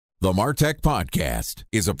The MarTech Podcast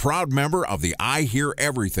is a proud member of the I Hear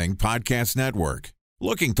Everything Podcast Network.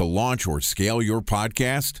 Looking to launch or scale your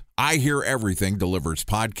podcast? I Hear Everything delivers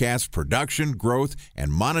podcast production, growth,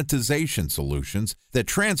 and monetization solutions that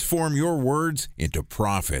transform your words into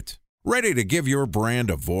profit. Ready to give your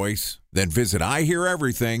brand a voice? Then visit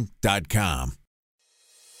iheareverything.com.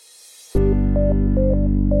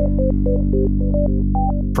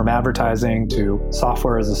 From advertising to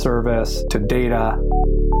software as a service to data.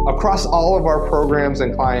 Across all of our programs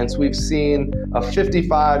and clients, we've seen a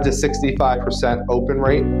 55 to 65% open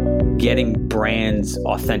rate. Getting brands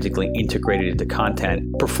authentically integrated into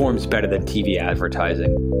content performs better than TV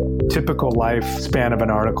advertising. Typical lifespan of an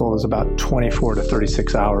article is about 24 to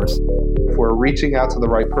 36 hours. If we're reaching out to the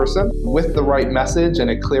right person with the right message and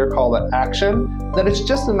a clear call to action, then it's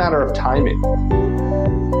just a matter of timing.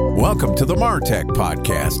 Welcome to the MarTech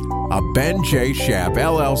Podcast, a Ben J. Schaap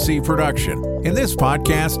LLC production. In this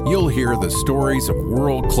podcast, you'll hear the stories of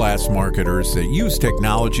world-class marketers that use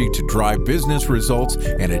technology to drive business results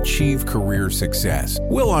and achieve career success.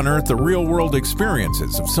 We'll unearth the real-world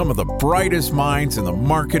experiences of some of the brightest minds in the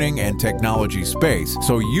marketing and technology space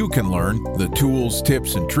so you can learn the tools,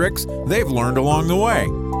 tips, and tricks they've learned along the way.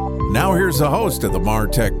 Now here's the host of the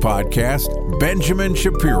MarTech Podcast, Benjamin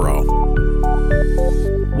Shapiro.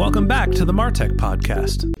 Welcome back to the MarTech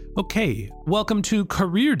Podcast. Okay, welcome to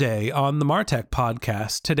Career Day on the MarTech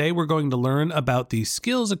Podcast. Today we're going to learn about the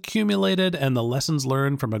skills accumulated and the lessons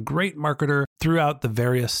learned from a great marketer throughout the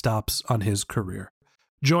various stops on his career.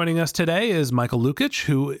 Joining us today is Michael Lukich,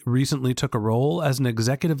 who recently took a role as an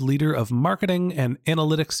executive leader of marketing and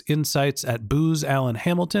analytics insights at Booz Allen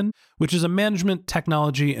Hamilton, which is a management,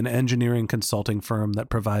 technology, and engineering consulting firm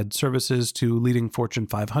that provides services to leading Fortune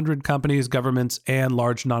 500 companies, governments, and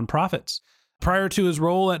large nonprofits. Prior to his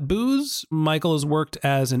role at Booz, Michael has worked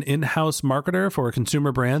as an in-house marketer for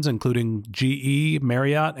consumer brands, including GE,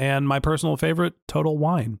 Marriott, and my personal favorite, Total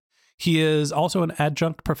Wine. He is also an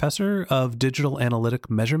adjunct professor of digital analytic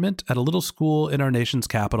measurement at a little school in our nation's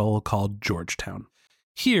capital called Georgetown.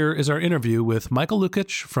 Here is our interview with Michael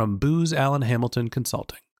Lukich from Booz Allen Hamilton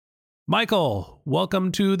Consulting. Michael,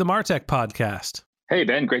 welcome to the MarTech Podcast. Hey,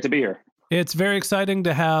 Ben, great to be here. It's very exciting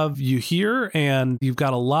to have you here, and you've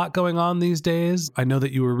got a lot going on these days. I know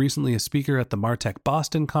that you were recently a speaker at the MarTech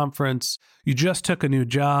Boston conference. You just took a new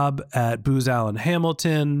job at Booz Allen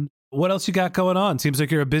Hamilton. What else you got going on? Seems like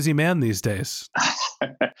you're a busy man these days.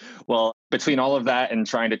 Well, between all of that and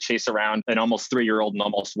trying to chase around an almost 3-year-old and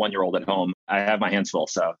almost 1-year-old at home, I have my hands full,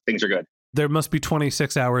 so things are good. There must be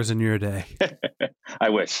 26 hours in your day.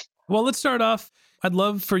 I wish. Well, let's start off. I'd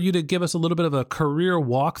love for you to give us a little bit of a career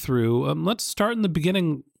walkthrough. Let's start in the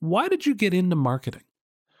beginning. Why did you get into marketing?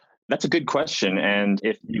 That's a good question. And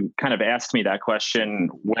if you kind of asked me that question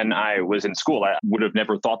when I was in school, I would have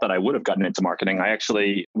never thought that I would have gotten into marketing. I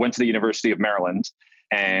actually went to the University of Maryland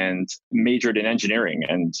and majored in engineering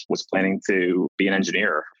and was planning to be an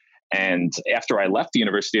engineer. And after I left the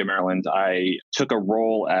University of Maryland, I took a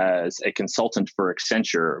role as a consultant for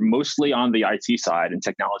Accenture, mostly on the IT side and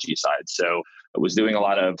technology side. So I was doing a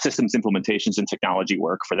lot of systems implementations and technology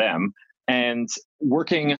work for them, and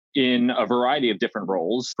working in a variety of different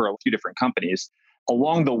roles for a few different companies.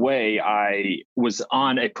 Along the way, I was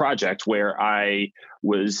on a project where I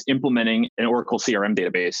was implementing an Oracle CRM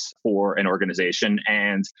database for an organization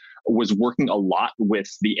and was working a lot with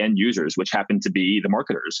the end users, which happened to be the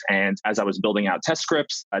marketers. And as I was building out test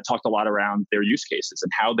scripts, I talked a lot around their use cases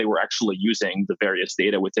and how they were actually using the various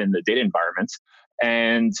data within the data environment.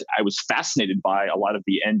 And I was fascinated by a lot of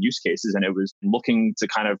the end use cases, and it was looking to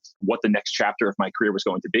kind of what the next chapter of my career was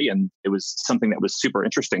going to be. And it was something that was super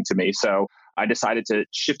interesting to me. So I decided to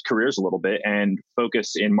shift careers a little bit and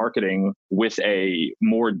focus in marketing with a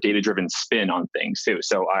more data-driven spin on things too.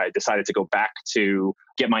 So I decided to go back to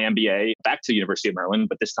get my MBA back to the University of Maryland,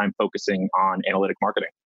 but this time focusing on analytic marketing.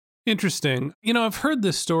 Interesting. You know, I've heard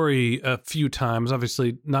this story a few times,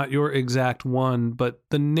 obviously not your exact one, but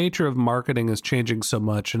the nature of marketing is changing so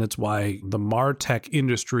much, and it's why the MarTech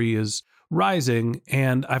industry is rising.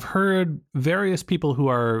 And I've heard various people who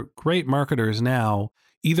are great marketers now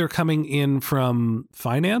either coming in from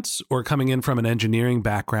finance or coming in from an engineering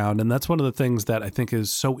background. And that's one of the things that I think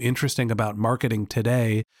is so interesting about marketing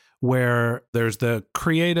today, where there's the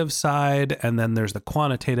creative side and then there's the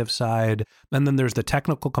quantitative side and then there's the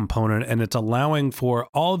technical component, and it's allowing for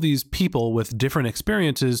all of these people with different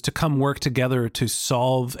experiences to come work together to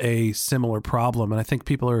solve a similar problem. And I think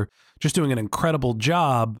people are just doing an incredible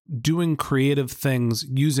job doing creative things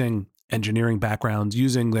using engineering backgrounds,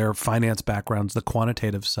 using their finance backgrounds, the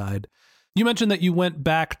quantitative side. You mentioned that you went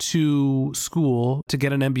back to school to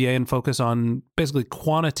get an MBA and focus on basically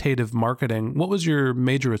quantitative marketing. What was your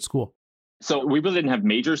major at school? So we really didn't have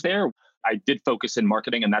majors there. I did focus in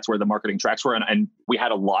marketing, and that's where the marketing tracks were. And we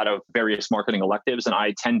had a lot of various marketing electives, and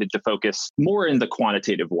I tended to focus more in the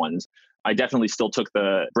quantitative ones. I definitely still took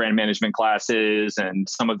the brand management classes and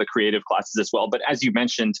some of the creative classes as well. But as you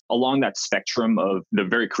mentioned, along that spectrum of the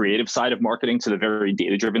very creative side of marketing to the very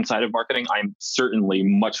data-driven side of marketing, I'm certainly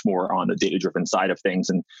much more on the data-driven side of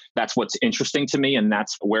things. And that's what's interesting to me. And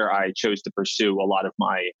that's where I chose to pursue a lot of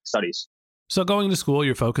my studies. So going to school,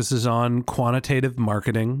 your focus is on quantitative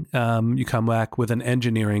marketing. You come back with an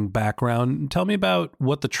engineering background. Tell me about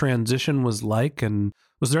what the transition was like. And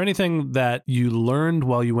was there anything that you learned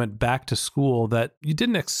while you went back to school that you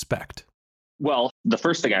didn't expect? Well, the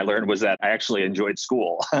first thing I learned was that I actually enjoyed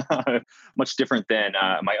school, much different than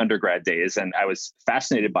my undergrad days. And I was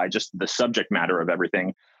fascinated by just the subject matter of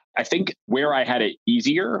everything. I think where I had it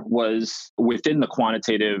easier was within the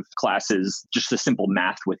quantitative classes, just the simple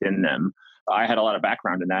math within them. I had a lot of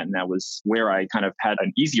background in that, and that was where I kind of had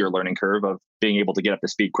an easier learning curve of being able to get up to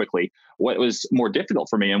speed quickly. What was more difficult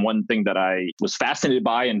for me, and one thing that I was fascinated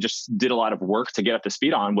by and just did a lot of work to get up to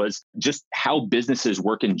speed on, was just how businesses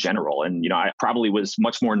work in general. And, I probably was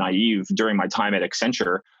much more naive during my time at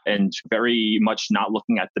Accenture and very much not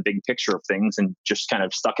looking at the big picture of things and just kind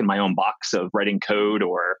of stuck in my own box of writing code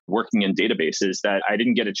or working in databases, that I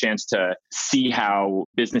didn't get a chance to see how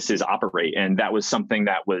businesses operate. And that was something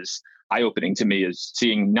that was eye-opening to me, is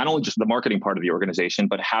seeing not only just the marketing part of the organization,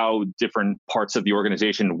 but how different parts of the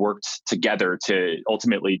organization worked together to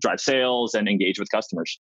ultimately drive sales and engage with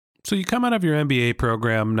customers. So you come out of your MBA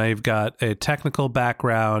program, now you've got a technical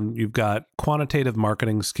background, you've got quantitative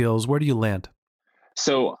marketing skills. Where do you land?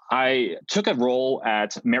 So I took a role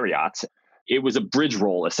at Marriott. It was a bridge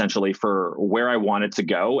role essentially for where I wanted to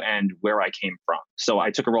go and where I came from. So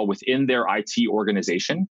I took a role within their IT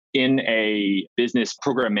organization in a business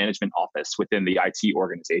program management office within the IT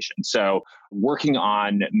organization. So working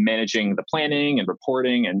on managing the planning and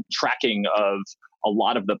reporting and tracking of a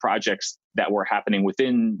lot of the projects that were happening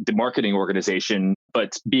within the marketing organization,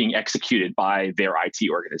 but being executed by their IT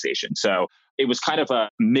organization. So it was kind of a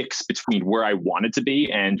mix between where I wanted to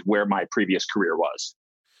be and where my previous career was.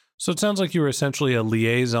 So it sounds like you were essentially a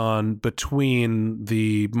liaison between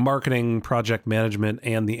the marketing, project management,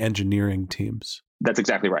 and the engineering teams. That's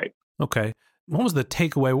exactly right. Okay. What was the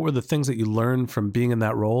takeaway? What were the things that you learned from being in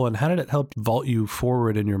that role, and how did it help vault you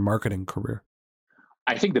forward in your marketing career?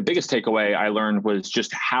 I think the biggest takeaway I learned was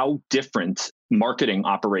just how different marketing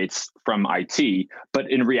operates from IT,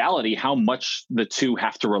 but in reality, how much the two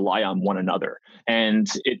have to rely on one another. And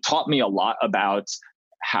it taught me a lot about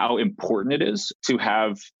how important it is to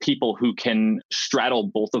have people who can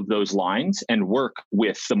straddle both of those lines and work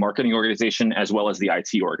with the marketing organization as well as the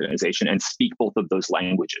IT organization and speak both of those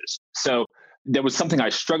languages. So that was something I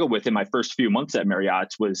struggled with in my first few months at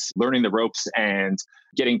Marriott, was learning the ropes and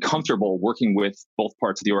getting comfortable working with both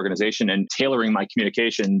parts of the organization and tailoring my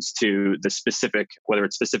communications to the specific, whether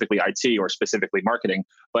it's specifically IT or specifically marketing.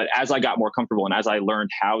 But as I got more comfortable and as I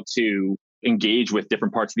learned how to engage with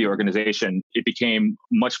different parts of the organization, it became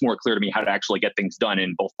much more clear to me how to actually get things done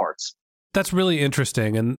in both parts. That's really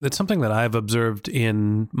interesting. And it's something that I've observed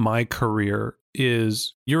in my career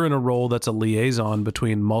is you're in a role that's a liaison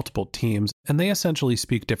between multiple teams, and they essentially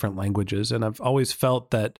speak different languages. And I've always felt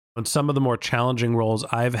that on some of the more challenging roles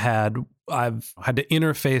I've had to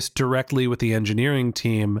interface directly with the engineering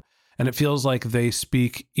team, and it feels like they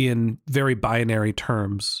speak in very binary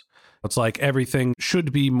terms. It's like everything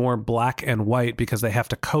should be more black and white because they have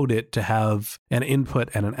to code it to have an input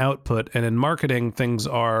and an output. And in marketing, things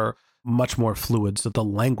are much more fluid. So the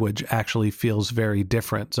language actually feels very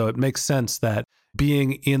different. So it makes sense that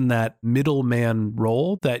being in that middleman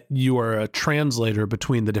role, that you are a translator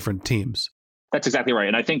between the different teams. That's exactly right.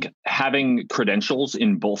 And I think having credentials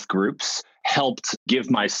in both groups helped give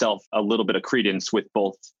myself a little bit of credence with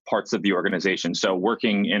both parts of the organization. So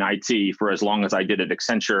working in IT for as long as I did at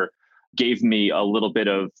Accenture gave me a little bit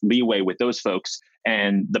of leeway with those folks.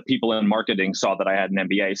 And the people in marketing saw that I had an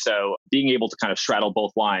MBA. So being able to kind of straddle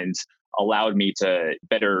both lines allowed me to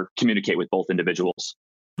better communicate with both individuals.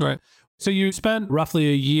 Right. So you spent roughly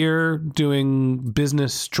a year doing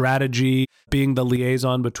business strategy, being the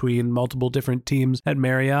liaison between multiple different teams at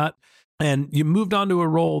Marriott. And you moved on to a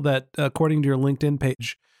role that, according to your LinkedIn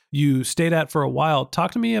page, you stayed at for a while.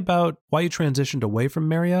 Talk to me about why you transitioned away from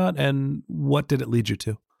Marriott and what did it lead you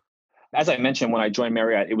to? As I mentioned, when I joined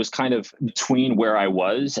Marriott, it was kind of between where I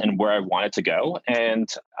was and where I wanted to go. And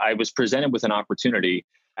I was presented with an opportunity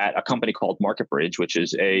at a company called Market Bridge, which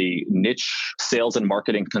is a niche sales and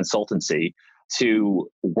marketing consultancy, to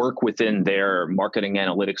work within their marketing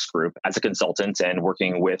analytics group as a consultant and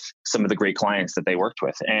working with some of the great clients that they worked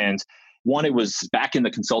with. And one, it was back in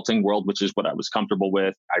the consulting world, which is what I was comfortable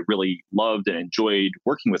with. I really loved and enjoyed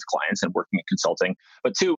working with clients and working in consulting.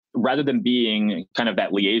 But two, rather than being kind of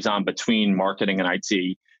that liaison between marketing and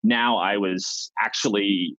IT, now I was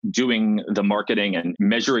actually doing the marketing and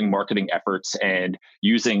measuring marketing efforts and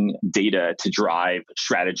using data to drive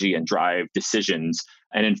strategy and drive decisions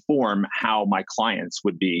and inform how my clients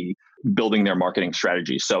would be building their marketing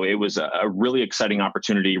strategy. So it was a really exciting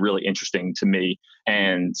opportunity, really interesting to me,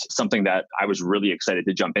 and something that I was really excited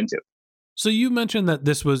to jump into. So you mentioned that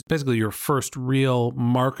this was basically your first real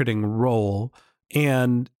marketing role,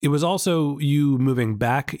 and it was also you moving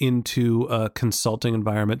back into a consulting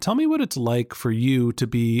environment. Tell me what it's like for you to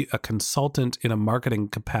be a consultant in a marketing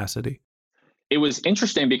capacity. It was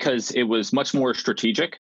interesting because it was much more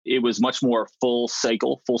strategic. It was much more full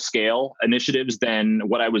cycle, full scale initiatives than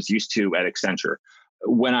what I was used to at Accenture.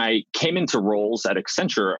 When I came into roles at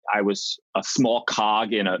Accenture, I was a small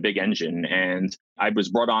cog in a big engine, and I was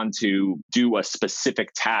brought on to do a specific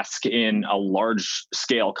task in a large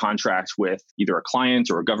scale contract with either a client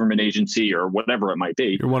or a government agency or whatever it might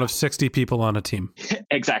be. You're one of 60 people on a team.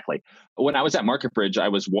 Exactly. When I was at Market Bridge, I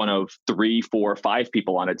was one of 3, 4, 5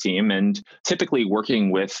 people on a team, and typically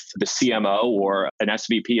working with the CMO or an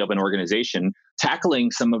SVP of an organization,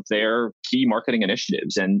 tackling some of their key marketing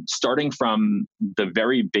initiatives and starting from the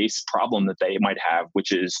very base problem that they might have,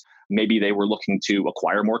 which is maybe they were looking to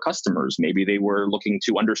acquire more customers. Maybe they were looking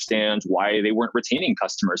to understand why they weren't retaining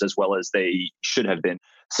customers as well as they should have been.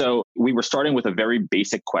 So we were starting with a very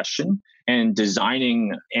basic question and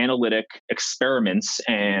designing analytic experiments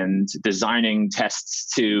and designing tests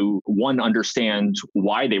to, one, understand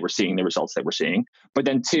why they were seeing the results they were seeing, but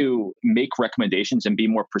then two, make recommendations and be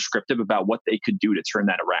more prescriptive about what they could do to turn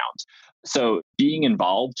that around. So being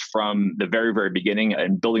involved from the very, very beginning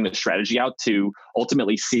and building the strategy out to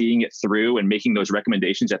ultimately seeing it through and making those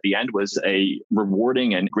recommendations at the end was a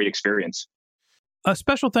rewarding and great experience. A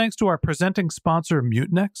special thanks to our presenting sponsor,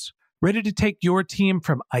 Mutinex. Ready to take your team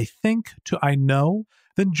from I think to I know?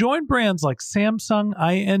 Then join brands like Samsung,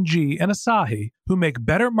 ING, and Asahi who make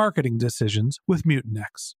better marketing decisions with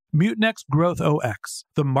Mutinex. Mutinex Growth OX,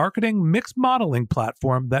 the marketing mix modeling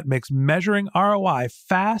platform that makes measuring ROI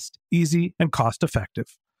fast, easy, and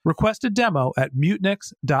cost-effective. Request a demo at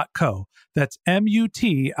mutinex.co. That's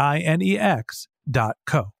MUTINEX.co.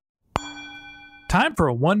 Time for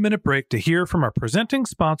a 1-minute break to hear from our presenting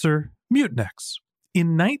sponsor, Mutinex.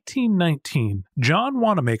 In 1919, John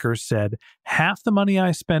Wanamaker said, "Half the money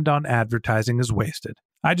I spend on advertising is wasted.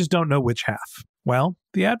 I just don't know which half." Well,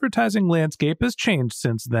 the advertising landscape has changed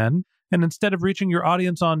since then, and instead of reaching your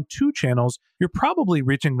audience on 2 channels, you're probably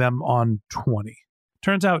reaching them on 20.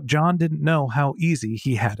 Turns out John didn't know how easy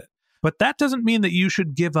he had it. But that doesn't mean that you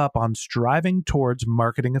should give up on striving towards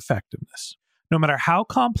marketing effectiveness. No matter how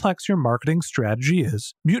complex your marketing strategy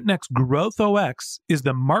is, Mutinex Growth OX is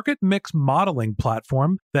the market mix modeling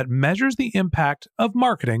platform that measures the impact of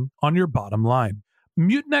marketing on your bottom line.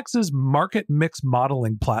 Mutinex's market mix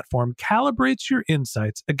modeling platform calibrates your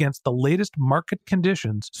insights against the latest market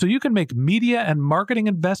conditions so you can make media and marketing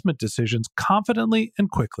investment decisions confidently and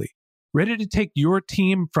quickly. Ready to take your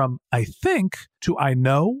team from I think to I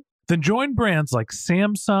know? Then join brands like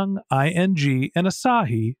Samsung, ING, and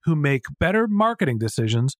Asahi who make better marketing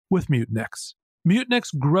decisions with Mutinex.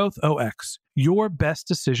 Mutinex Growth OX. Your best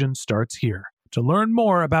decision starts here. To learn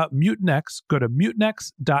more about Mutinex, go to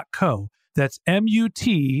mutinex.co. That's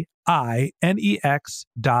MUTINEX.co.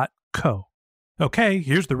 Okay,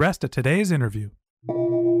 here's the rest of today's interview.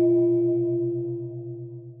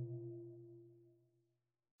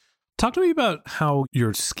 Talk to me about how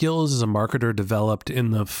your skills as a marketer developed in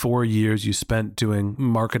the 4 years you spent doing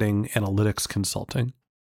marketing analytics consulting.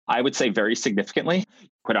 I would say very significantly.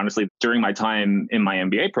 Quite honestly, during my time in my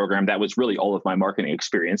MBA program, that was really all of my marketing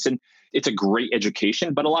experience. And it's a great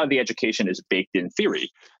education, but a lot of the education is baked in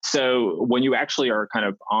theory. So when you actually are kind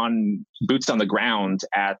of on boots on the ground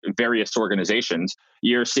at various organizations,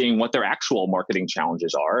 you're seeing what their actual marketing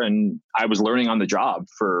challenges are. And I was learning on the job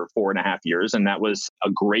for 4.5 years, and that was a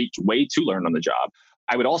great way to learn on the job.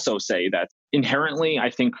 I would also say that inherently, I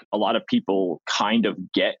think a lot of people kind of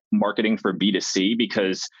get marketing for B2C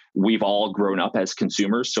because we've all grown up as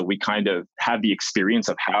consumers. So we kind of have the experience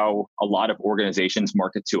of how a lot of organizations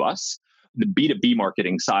market to us. the B2B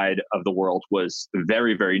marketing side of the world was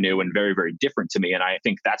very, very new and very, very different to me. And I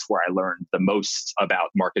think that's where I learned the most about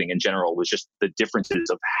marketing in general, was just the differences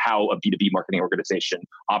of how a B2B marketing organization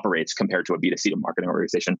operates compared to a B2C marketing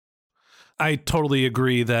organization. I totally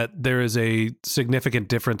agree that there is a significant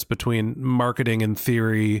difference between marketing in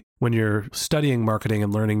theory when you're studying marketing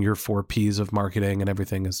and learning your 4 Ps of marketing and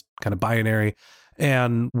everything is kind of binary,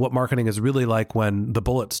 and what marketing is really like when the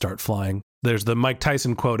bullets start flying. There's the Mike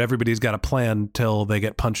Tyson quote, everybody's got a plan till they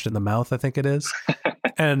get punched in the mouth, I think it is.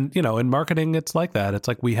 And, in marketing, it's like that. It's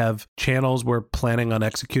like we have channels we're planning on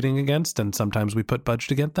executing against, and sometimes we put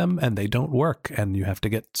budget against them and they don't work, and you have to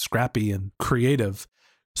get scrappy and creative.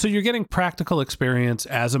 So you're getting practical experience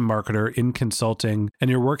as a marketer in consulting, and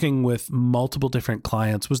you're working with multiple different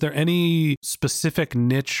clients. Was there any specific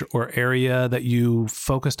niche or area that you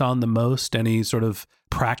focused on the most? Any sort of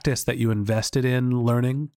practice that you invested in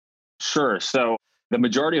learning? Sure. So the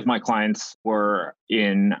majority of my clients were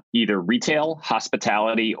in either retail,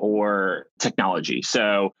 hospitality, or technology.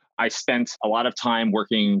 So I spent a lot of time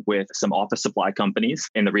working with some office supply companies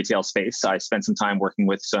in the retail space. I spent some time working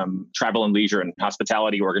with some travel and leisure and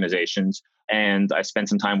hospitality organizations. And I spent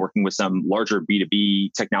some time working with some larger B2B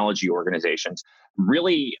technology organizations.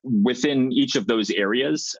 Really, within each of those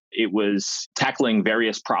areas, it was tackling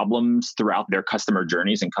various problems throughout their customer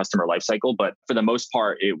journeys and customer lifecycle. But for the most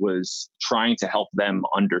part, it was trying to help them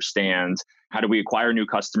understand, how do we acquire new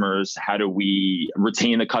customers? How do we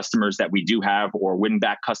retain the customers that we do have or win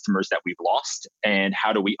back customers that we've lost? And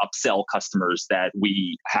how do we upsell customers that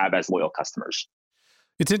we have as loyal customers?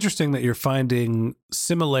 It's interesting that you're finding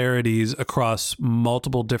similarities across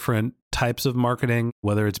multiple different types of marketing,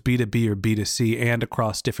 whether it's B2B or B2C, and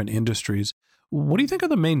across different industries. What do you think are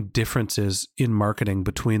the main differences in marketing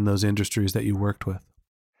between those industries that you worked with?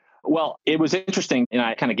 Well, it was interesting, and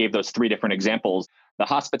I kind of gave those 3 different examples. The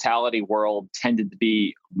hospitality world tended to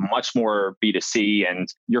be much more B2C, and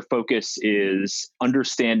your focus is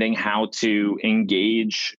understanding how to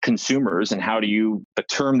engage consumers and the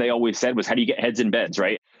term they always said was, how do you get heads in beds,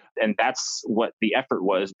 right? And that's what the effort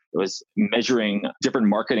was. It was measuring different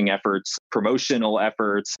marketing efforts, promotional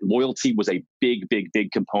efforts. Loyalty was a big, big,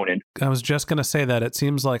 big component. I was just going to say that it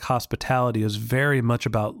seems like hospitality is very much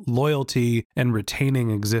about loyalty and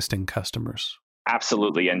retaining existing customers.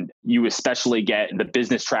 Absolutely. And you especially get the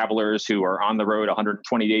business travelers who are on the road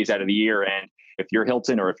 120 days out of the year. And if you're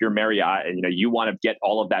Hilton or if you're Marriott, you want to get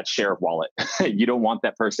all of that share of wallet. You don't want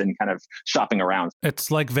that person kind of shopping around. It's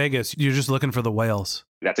like Vegas. You're just looking for the whales.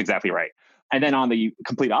 That's exactly right. And then on the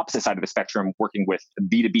complete opposite side of the spectrum, working with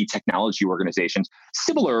B2B technology organizations,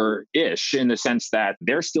 similar-ish in the sense that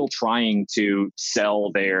they're still trying to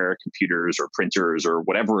sell their computers or printers or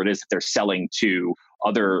whatever it is that they're selling to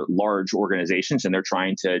other large organizations, and they're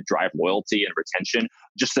trying to drive loyalty and retention.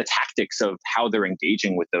 Just the tactics of how they're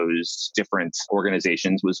engaging with those different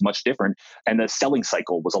organizations was much different. And the selling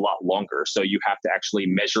cycle was a lot longer. So you have to actually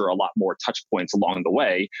measure a lot more touch points along the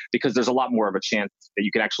way, because there's a lot more of a chance that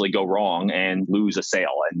you can actually go wrong and lose a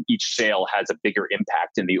sale. And each sale has a bigger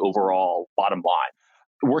impact in the overall bottom line.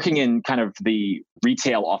 Working in kind of the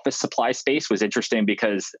retail office supply space was interesting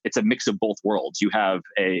because it's a mix of both worlds. You have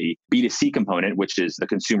a B2C component, which is the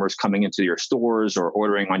consumers coming into your stores or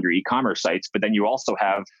ordering on your e-commerce sites. But then you also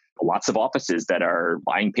have lots of offices that are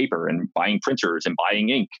buying paper and buying printers and buying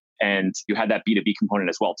ink. And you had that B2B component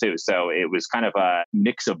as well, too. So it was kind of a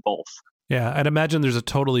mix of both. Yeah, I'd imagine there's a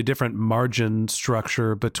totally different margin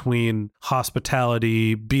structure between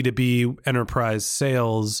hospitality, B2B enterprise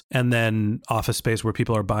sales, and then office space where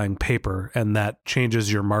people are buying paper, and that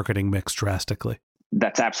changes your marketing mix drastically.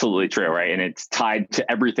 That's absolutely true, right? And it's tied to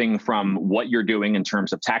everything from what you're doing in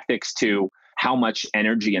terms of tactics to how much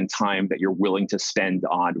energy and time that you're willing to spend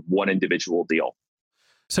on one individual deal.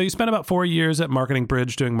 So you spent about 4 years at Marketing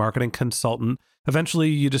Bridge doing marketing consultant. Eventually,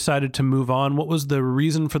 you decided to move on. What was the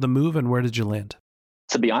reason for the move, and where did you land?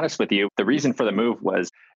 To be honest with you, the reason for the move was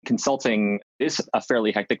consulting is a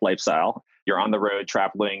fairly hectic lifestyle. You're on the road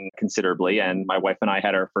traveling considerably, and my wife and I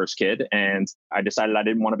had our first kid, and I decided I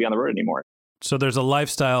didn't want to be on the road anymore. So there's a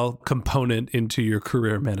lifestyle component into your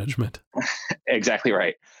career management. Exactly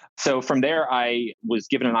right. So from there, I was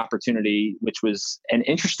given an opportunity, which was an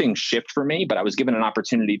interesting shift for me, but I was given an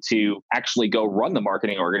opportunity to actually go run the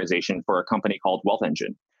marketing organization for a company called Wealth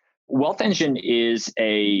Engine. Wealth Engine is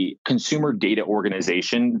a consumer data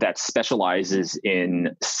organization that specializes in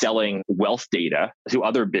selling wealth data to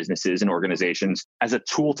other businesses and organizations as a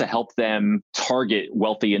tool to help them target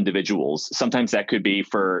wealthy individuals. Sometimes that could be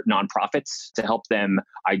for nonprofits to help them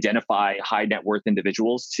identify high net worth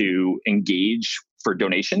individuals to engage for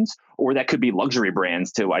donations, or that could be luxury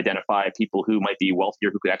brands to identify people who might be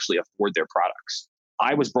wealthier who could actually afford their products.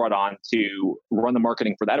 I was brought on to run the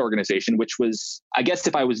marketing for that organization, which was, I guess,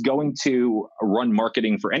 if I was going to run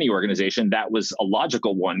marketing for any organization, that was a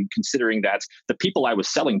logical one, considering that the people I was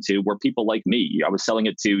selling to were people like me. I was selling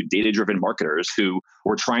it to data-driven marketers who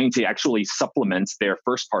were trying to actually supplement their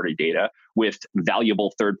first-party data with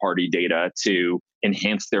valuable third-party data to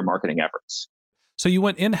enhance their marketing efforts. So you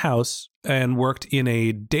went in-house and worked in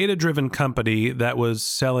a data-driven company that was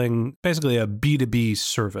selling basically a B2B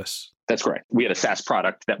service. That's correct. We had a SaaS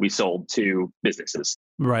product that we sold to businesses.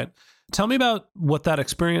 Right. Tell me about what that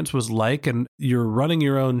experience was like, and you're running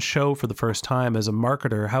your own show for the first time as a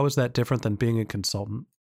marketer. How is that different than being a consultant?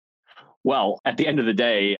 Well, at the end of the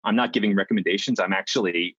day, I'm not giving recommendations. I'm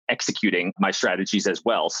actually executing my strategies as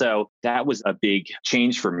well. So that was a big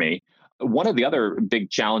change for me. One of the other big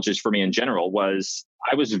challenges for me in general was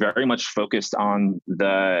I was very much focused on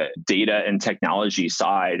the data and technology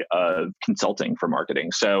side of consulting for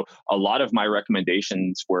marketing. So a lot of my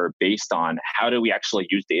recommendations were based on how do we actually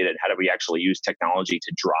use data and how do we actually use technology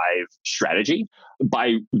to drive strategy.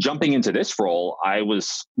 By jumping into this role, I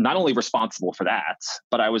was not only responsible for that,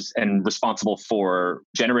 but I was responsible for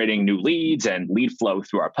generating new leads and lead flow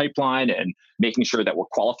through our pipeline and making sure that we're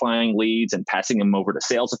qualifying leads and passing them over to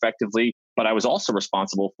sales effectively. But I was also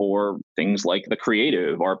responsible for things like the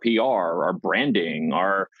creative, our PR, our branding,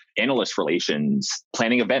 our analyst relations,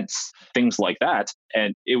 planning events, things like that.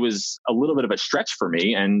 And it was a little bit of a stretch for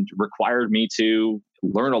me and required me to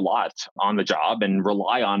learn a lot on the job and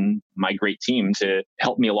rely on my great team to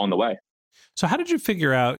help me along the way. So how did you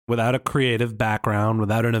figure out, without a creative background,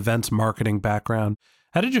 without an events marketing background,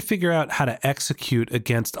 how did you figure out how to execute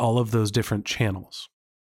against all of those different channels?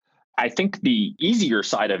 I think the easier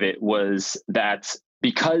side of it was that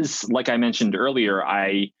because, like I mentioned earlier,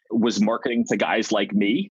 I was marketing to guys like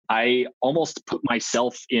me, I almost put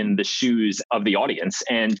myself in the shoes of the audience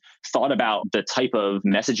and thought about the type of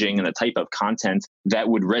messaging and the type of content that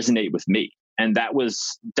would resonate with me. And that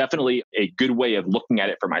was definitely a good way of looking at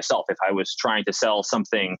it for myself. If I was trying to sell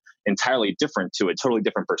something entirely different to a totally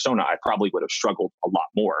different persona, I probably would have struggled a lot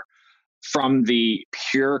more. From the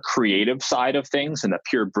pure creative side of things and the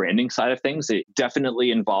pure branding side of things, it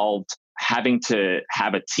definitely involved having to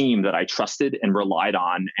have a team that I trusted and relied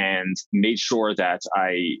on and made sure that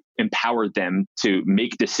I empowered them to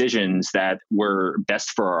make decisions that were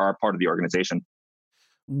best for our part of the organization.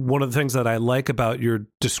 One of the things that I like about your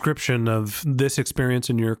description of this experience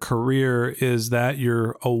in your career is that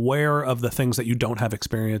you're aware of the things that you don't have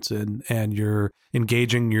experience in, and you're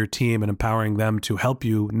engaging your team and empowering them to help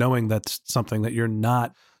you, knowing that's something that you're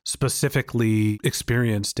not specifically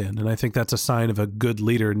experienced in. And I think that's a sign of a good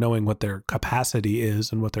leader, knowing what their capacity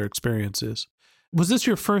is and what their experience is. Was this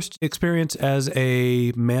your first experience as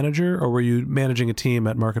a manager, or were you managing a team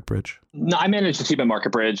at MarketBridge? No, I managed a team at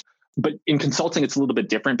MarketBridge. But in consulting, it's a little bit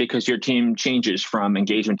different because your team changes from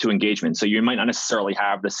engagement to engagement. So you might not necessarily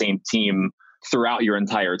have the same team throughout your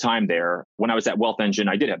entire time there. When I was at Wealth Engine,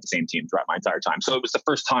 I did have the same team throughout my entire time. So it was the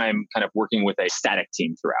first time kind of working with a static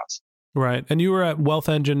team throughout. Right. And you were at Wealth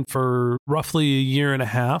Engine for roughly a year and a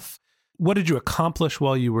half. What did you accomplish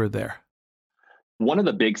while you were there? One of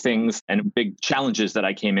the big things and big challenges that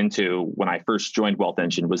I came into when I first joined Wealth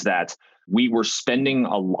Engine was that we were spending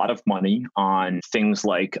a lot of money on things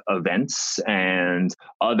like events and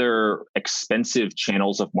other expensive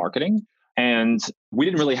channels of marketing. And we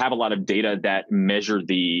didn't really have a lot of data that measured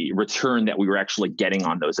the return that we were actually getting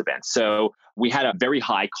on those events. So we had a very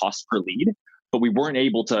high cost per lead, but we weren't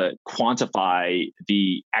able to quantify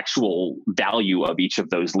the actual value of each of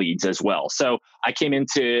those leads as well. So I came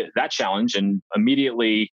into that challenge, and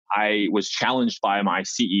immediately I was challenged by my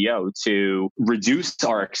CEO to reduce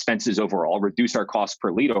our expenses overall, reduce our cost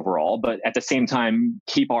per lead overall, but at the same time,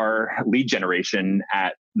 keep our lead generation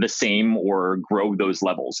at the same or grow those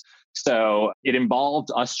levels. So it involved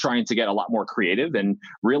us trying to get a lot more creative and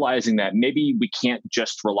realizing that maybe we can't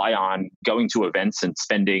just rely on going to events and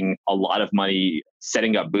spending a lot of money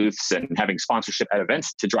setting up booths and having sponsorship at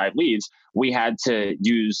events to drive leads. We had to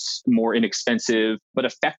use more inexpensive but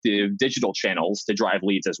effective digital channels to drive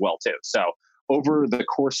leads as well too. So over the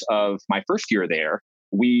course of my first year there,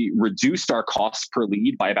 we reduced our costs per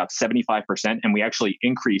lead by about 75%, and we actually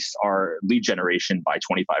increased our lead generation by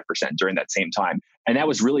 25% during that same time. And that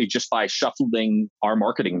was really just by shuffling our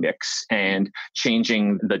marketing mix and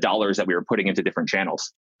changing the dollars that we were putting into different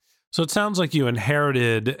channels. So it sounds like you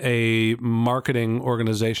inherited a marketing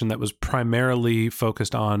organization that was primarily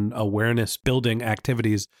focused on awareness building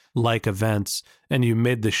activities like events, and you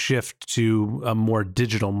made the shift to a more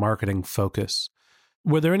digital marketing focus.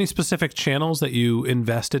 Were there any specific channels that you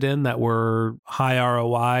invested in that were high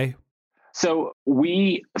ROI? So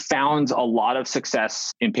we found a lot of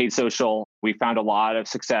success in paid social. We found a lot of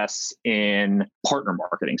success in partner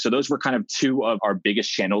marketing. So those were kind of two of our biggest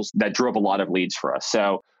channels that drove a lot of leads for us.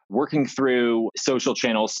 So working through social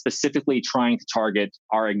channels, specifically trying to target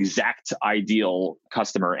our exact ideal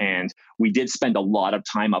customer. And we did spend a lot of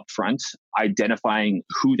time up front identifying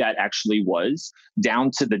who that actually was,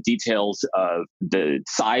 down to the details of the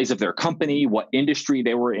size of their company, what industry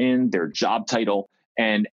they were in, their job title.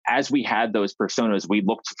 And as we had those personas, we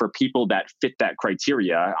looked for people that fit that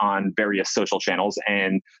criteria on various social channels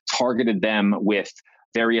and targeted them with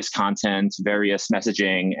various content, various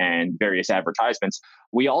messaging, and various advertisements.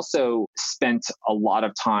 We also spent a lot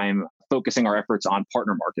of time focusing our efforts on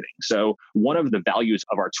partner marketing. So one of the values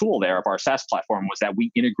of our tool there, of our SaaS platform, was that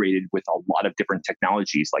we integrated with a lot of different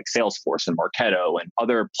technologies like Salesforce and Marketo and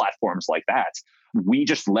other platforms like that. We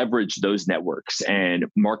just leveraged those networks and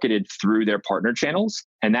marketed through their partner channels.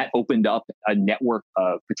 And that opened up a network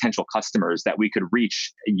of potential customers that we could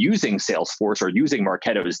reach using Salesforce or using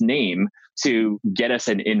Marketo's name to get us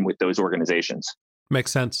an in with those organizations.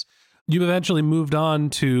 Makes sense. You eventually moved on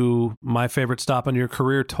to my favorite stop in your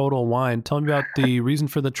career, Total Wine. Tell me about the reason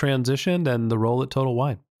for the transition and the role at Total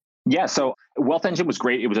Wine. Yeah, so Wealth Engine was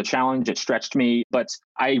great. It was a challenge. It stretched me, but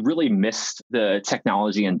I really missed the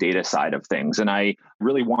technology and data side of things. And I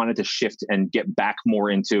really wanted to shift and get back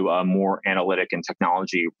more into a more analytic and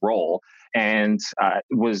technology role, and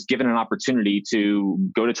was given an opportunity to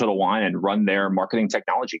go to Total Wine and run their marketing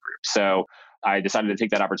technology group. So I decided to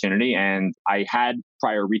take that opportunity, and I had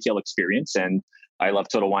prior retail experience, and I love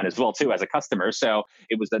Total Wine as well, too, as a customer. So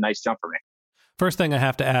it was a nice jump for me. First thing I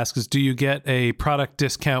have to ask is, do you get a product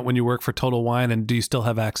discount when you work for Total Wine, and do you still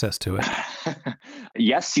have access to it?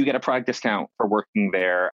 Yes, you get a product discount for working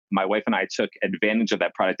there. My wife and I took advantage of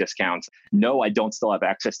that product discount. No, I don't still have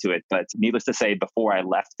access to it, but needless to say, before I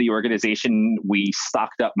left the organization, we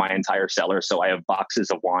stocked up my entire cellar. So I have boxes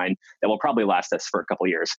of wine that will probably last us for a couple of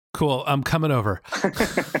years. Cool. I'm coming over.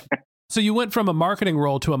 So you went from a marketing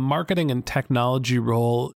role to a marketing and technology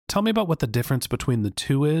role. Tell me about what the difference between the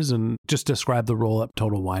two is, and just describe the role at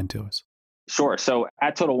Total Wine to us. Sure. So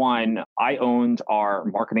at Total Wine, I owned our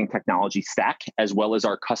marketing technology stack as well as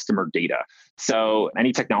our customer data. So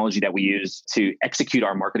any technology that we use to execute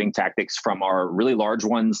our marketing tactics, from our really large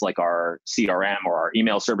ones like our CRM or our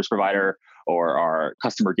email service provider or our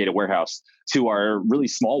customer data warehouse, to our really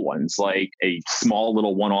small ones like a small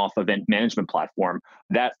little one-off event management platform,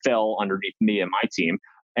 that fell underneath me and my team.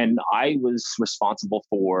 And I was responsible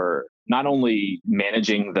for not only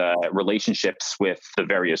managing the relationships with the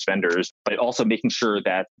various vendors, but also making sure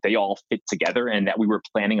that they all fit together and that we were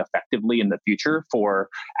planning effectively in the future for,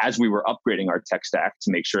 as we were upgrading our tech stack,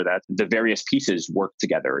 to make sure that the various pieces work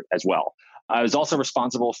together as well. I was also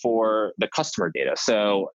responsible for the customer data.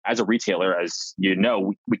 So as a retailer, as you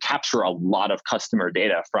know, we capture a lot of customer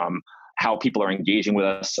data from how people are engaging with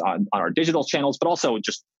us on our digital channels, but also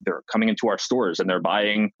just they're coming into our stores and they're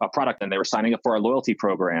buying a product and they were signing up for our loyalty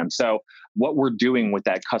program. So what we're doing with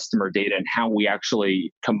that customer data and how we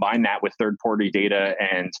actually combine that with third-party data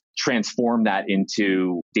and transform that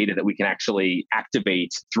into data that we can actually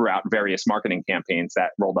activate throughout various marketing campaigns, that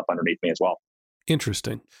rolled up underneath me as well.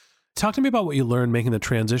 Interesting. Talk to me about what you learned making the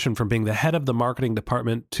transition from being the head of the marketing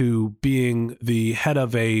department to being the head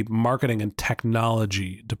of a marketing and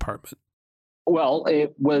technology department. Well,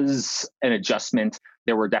 it was an adjustment.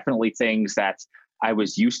 There were definitely things that I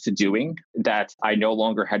was used to doing that I no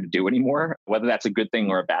longer had to do anymore, whether that's a good thing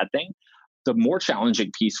or a bad thing. The more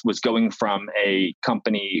challenging piece was going from a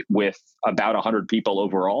company with about 100 people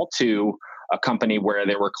overall to a company where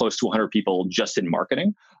there were close to 100 people just in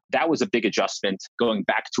marketing. That was a big adjustment, going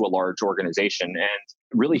back to a large organization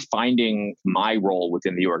and really finding my role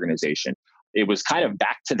within the organization. It was kind of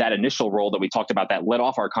back to that initial role that we talked about that led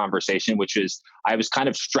off our conversation, which is I was kind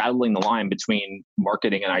of straddling the line between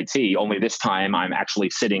marketing and IT, only this time I'm actually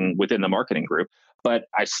sitting within the marketing group. But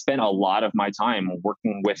I spent a lot of my time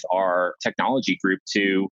working with our technology group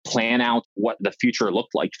to plan out what the future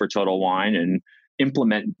looked like for Total Wine and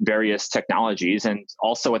implement various technologies, and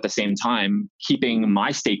also at the same time keeping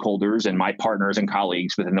my stakeholders and my partners and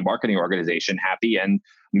colleagues within the marketing organization happy and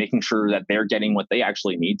making sure that they're getting what they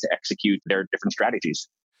actually need to execute their different strategies.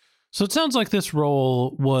 So it sounds like this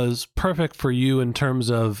role was perfect for you in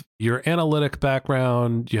terms of your analytic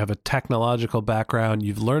background. You have a technological background.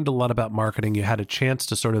 You've learned a lot about marketing. You had a chance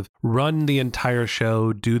to sort of run the entire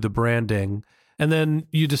show, do the branding. And then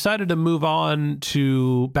you decided to move on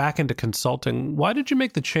to back into consulting. Why did you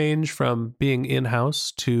make the change from being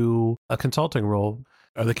in-house to a consulting role?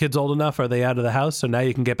 Are the kids old enough? Are they out of the house? So now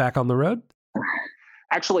you can get back on the road?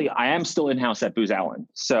 Actually, I am still in-house at Booz Allen.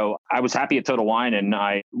 So I was happy at Total Wine, and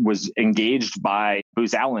I was engaged by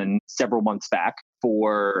Booz Allen several months back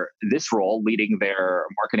for this role, leading their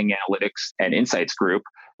marketing analytics and insights group,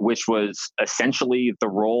 which was essentially the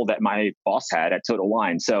role that my boss had at Total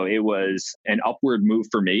Wine. So it was an upward move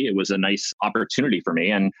for me. It was a nice opportunity for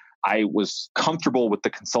me. And I was comfortable with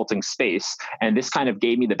the consulting space, and this kind of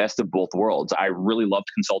gave me the best of both worlds. I really loved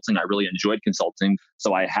consulting. I really enjoyed consulting.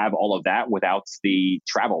 So I have all of that without the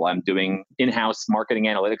travel. I'm doing in-house marketing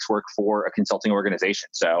analytics work for a consulting organization.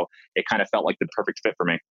 So it kind of felt like the perfect fit for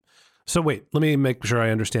me. So wait, let me make sure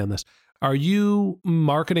I understand this. Are you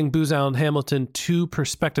marketing Booz Allen Hamilton to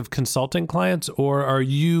prospective consulting clients, or are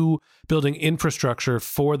you building infrastructure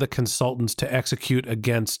for the consultants to execute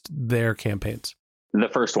against their campaigns? The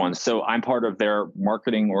first one. So I'm part of their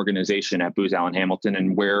marketing organization at Booz Allen Hamilton,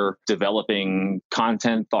 and we're developing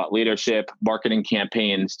content, thought leadership, marketing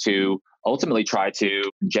campaigns to ultimately try to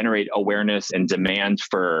generate awareness and demand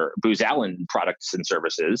for Booz Allen products and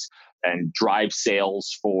services and drive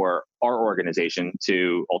sales for our organization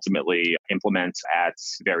to ultimately implement at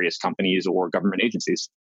various companies or government agencies.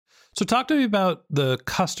 So talk to me about the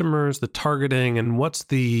customers, the targeting, and what's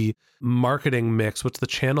the marketing mix? What's the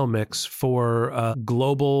channel mix for a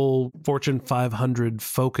global Fortune 500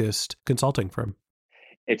 focused consulting firm?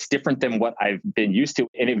 It's different than what I've been used to,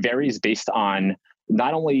 and it varies based on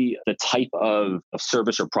not only the type of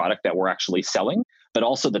service or product that we're actually selling, but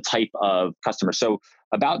also the type of customer. So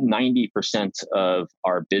about 90% of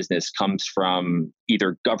our business comes from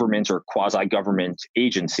either government or quasi-government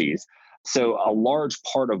agencies. So a large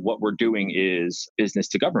part of what we're doing is business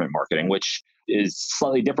to government marketing, which is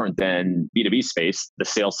slightly different than B2B space. The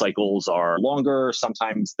sales cycles are longer.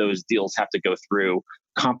 Sometimes those deals have to go through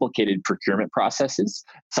complicated procurement processes.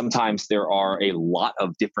 Sometimes there are a lot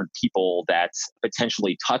of different people that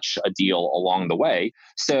potentially touch a deal along the way.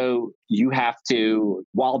 So you have to,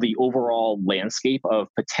 while the overall landscape of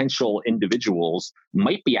potential individuals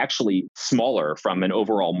might be actually smaller from an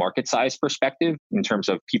overall market size perspective in terms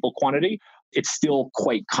of people quantity, it's still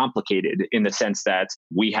quite complicated in the sense that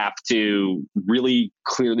we have to really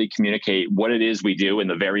clearly communicate what it is we do and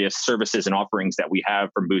the various services and offerings that we have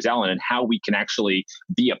from Booz Allen and how we can actually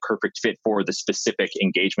be a perfect fit for the specific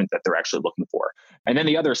engagement that they're actually looking for. And then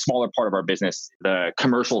the other smaller part of our business, the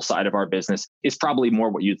commercial side of our business, is probably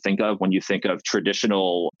more what you'd think of when you think of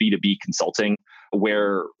traditional B2B consulting,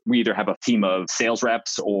 where we either have a team of sales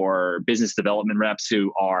reps or business development reps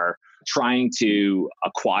who are trying to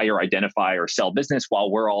acquire, identify, or sell business while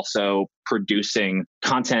we're also producing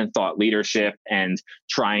content, thought leadership, and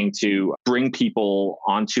trying to bring people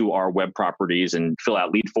onto our web properties and fill out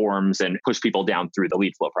lead forms and push people down through the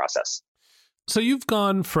lead flow process. So you've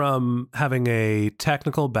gone from having a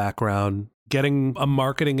technical background, getting a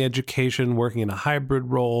marketing education, working in a hybrid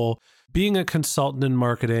role, being a consultant in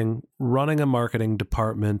marketing, running a marketing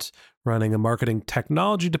department, running a marketing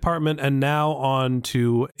technology department, and now on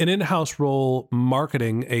to an in-house role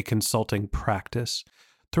marketing a consulting practice.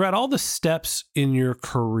 Throughout all the steps in your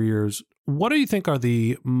careers, what do you think are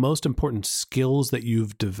the most important skills that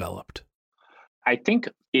you've developed? I think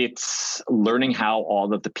it's learning how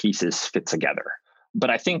all of the pieces fit together. But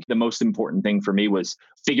I think the most important thing for me was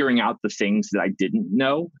figuring out the things that I didn't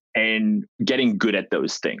know and getting good at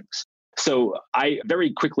those things. So I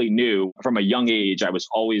very quickly knew from a young age, I was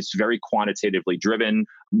always very quantitatively driven.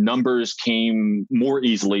 Numbers came more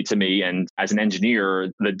easily to me. And as an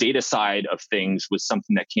engineer, the data side of things was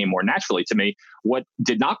something that came more naturally to me. What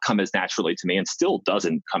did not come as naturally to me and still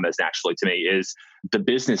doesn't come as naturally to me is the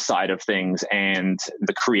business side of things and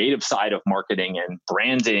the creative side of marketing and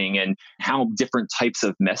branding and how different types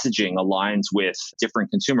of messaging aligns with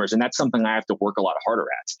different consumers. And that's something I have to work a lot harder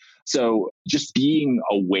at. So just being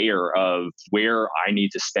aware of where I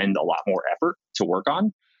need to spend a lot more effort to work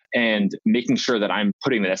on and making sure that I'm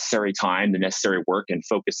putting the necessary time, the necessary work, and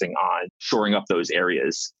focusing on shoring up those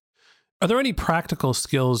areas. Are there any practical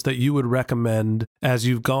skills that you would recommend as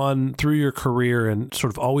you've gone through your career and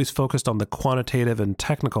sort of always focused on the quantitative and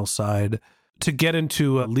technical side to get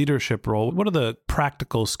into a leadership role? What are the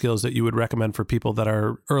practical skills that you would recommend for people that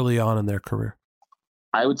are early on in their career?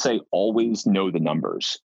 I would say always know the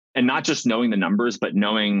numbers. And not just knowing the numbers, but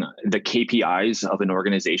knowing the KPIs of an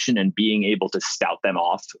organization and being able to spout them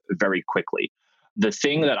off very quickly. The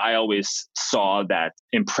thing that I always saw that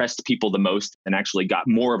impressed people the most and actually got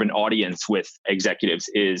more of an audience with executives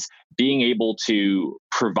is being able to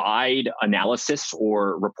provide analysis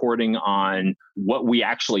or reporting on what we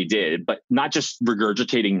actually did, but not just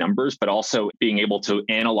regurgitating numbers, but also being able to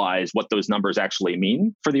analyze what those numbers actually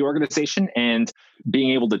mean for the organization and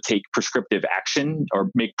being able to take prescriptive action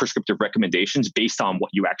or make prescriptive recommendations based on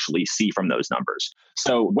what you actually see from those numbers.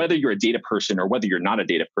 So whether you're a data person or whether you're not a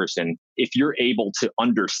data person, if you're able to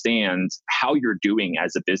understand how you're doing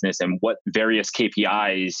as a business and what various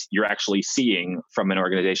KPIs you're actually seeing from an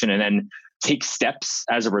organization, and then take steps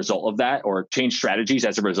as a result of that or change strategies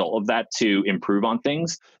as a result of that to improve on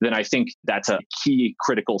things, then I think that's a key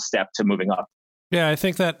critical step to moving up. Yeah, I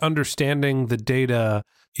think that understanding the data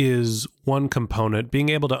is one component, being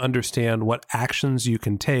able to understand what actions you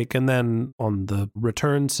can take. And then on the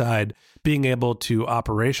return side, being able to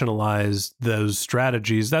operationalize those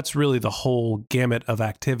strategies. That's really the whole gamut of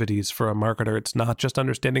activities for a marketer. It's not just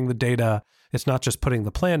understanding the data. It's not just putting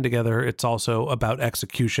the plan together. It's also about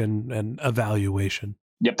execution and evaluation.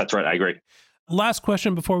 Yep, that's right. I agree. Last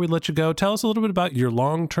question before we let you go. Tell us a little bit about your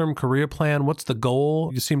long-term career plan. What's the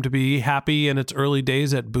goal? You seem to be happy in its early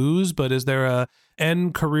days at Booz, but is there a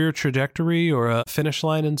end career trajectory or a finish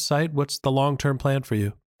line in sight? What's the long-term plan for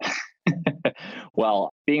you?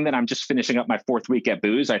 Well, being that I'm just finishing up my 4th week at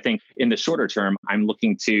Booz, I think in the shorter term, I'm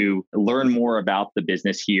looking to learn more about the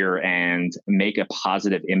business here and make a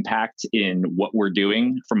positive impact in what we're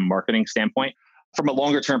doing from a marketing standpoint. From a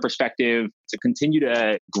longer term perspective, to continue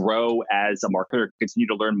to grow as a marketer, continue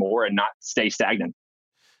to learn more and not stay stagnant.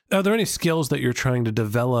 Are there any skills that you're trying to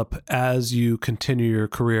develop as you continue your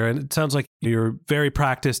career? And it sounds like you're very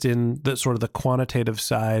practiced in the sort of the quantitative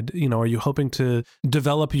side. Are you hoping to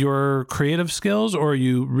develop your creative skills, or are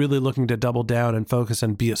you really looking to double down and focus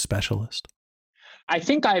and be a specialist? I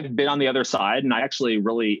think I've been on the other side, and I actually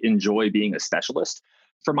really enjoy being a specialist.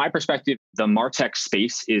 From my perspective, the MarTech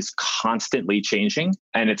space is constantly changing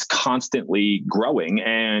and it's constantly growing.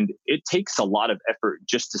 And it takes a lot of effort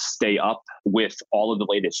just to stay up with all of the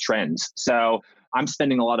latest trends. So I'm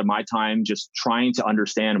spending a lot of my time just trying to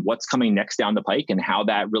understand what's coming next down the pike and how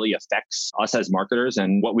that really affects us as marketers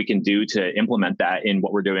and what we can do to implement that in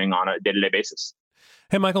what we're doing on a day-to-day basis.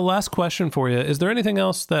 Hey, Michael, last question for you. Is there anything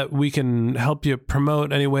else that we can help you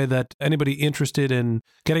promote? Any way that anybody interested in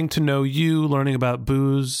getting to know you, learning about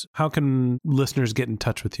Booz, how can listeners get in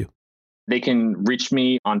touch with you? They can reach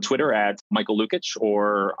me on Twitter at Michael Lukich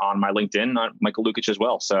or on my LinkedIn, Michael Lukich as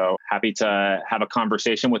well. So happy to have a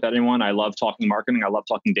conversation with anyone. I love talking marketing. I love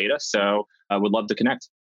talking data. So I would love to connect.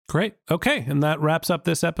 Great. Okay. And that wraps up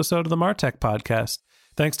this episode of the MarTech Podcast.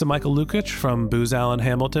 Thanks to Michael Lukich from Booz Allen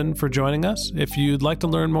Hamilton for joining us. If you'd like to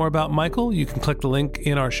learn more about Michael, you can click the link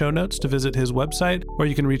in our show notes to visit his website, or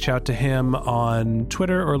you can reach out to him on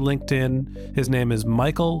Twitter or LinkedIn. His name is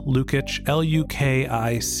Michael Lukich,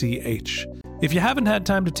 Lukich. If you haven't had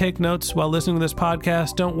time to take notes while listening to this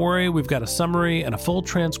podcast, don't worry. We've got a summary and a full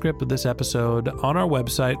transcript of this episode on our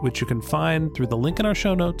website, which you can find through the link in our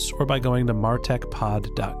show notes or by going to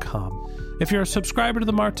martechpod.com. If you're a subscriber to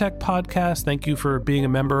the MarTech Podcast, thank you for being a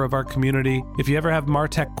member of our community. If you ever have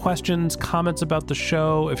MarTech questions, comments about the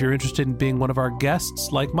show, if you're interested in being one of our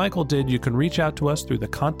guests like Michael did, you can reach out to us through the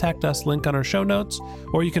Contact Us link on our show notes,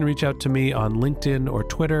 or you can reach out to me on LinkedIn or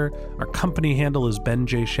Twitter. Our company handle is Ben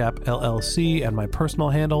J. Shap LLC, and my personal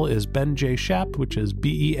handle is Ben J. Shap, which is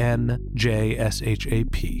BenJShap.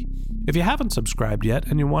 If you haven't subscribed yet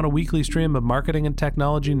and you want a weekly stream of marketing and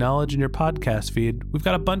technology knowledge in your podcast feed, we've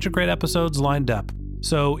got a bunch of great episodes lined up.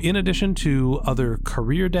 So in addition to other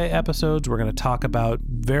Career Day episodes, we're going to talk about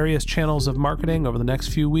various channels of marketing over the next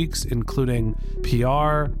few weeks, including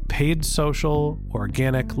PR, paid social,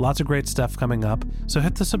 organic, lots of great stuff coming up. So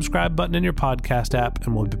hit the subscribe button in your podcast app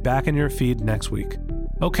and we'll be back in your feed next week.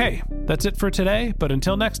 Okay, that's it for today, but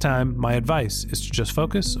until next time, my advice is to just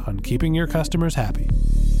focus on keeping your customers happy.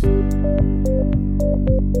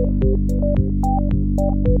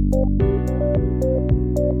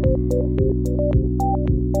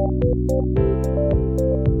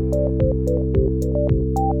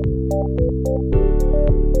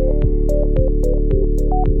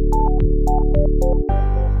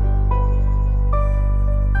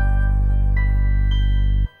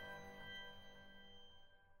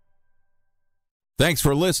 Thanks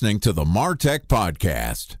for listening to the MarTech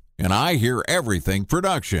Podcast, an I Hear Everything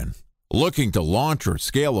production. Looking to launch or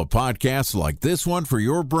scale a podcast like this one for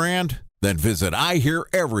your brand? Then visit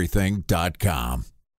iheareverything.com.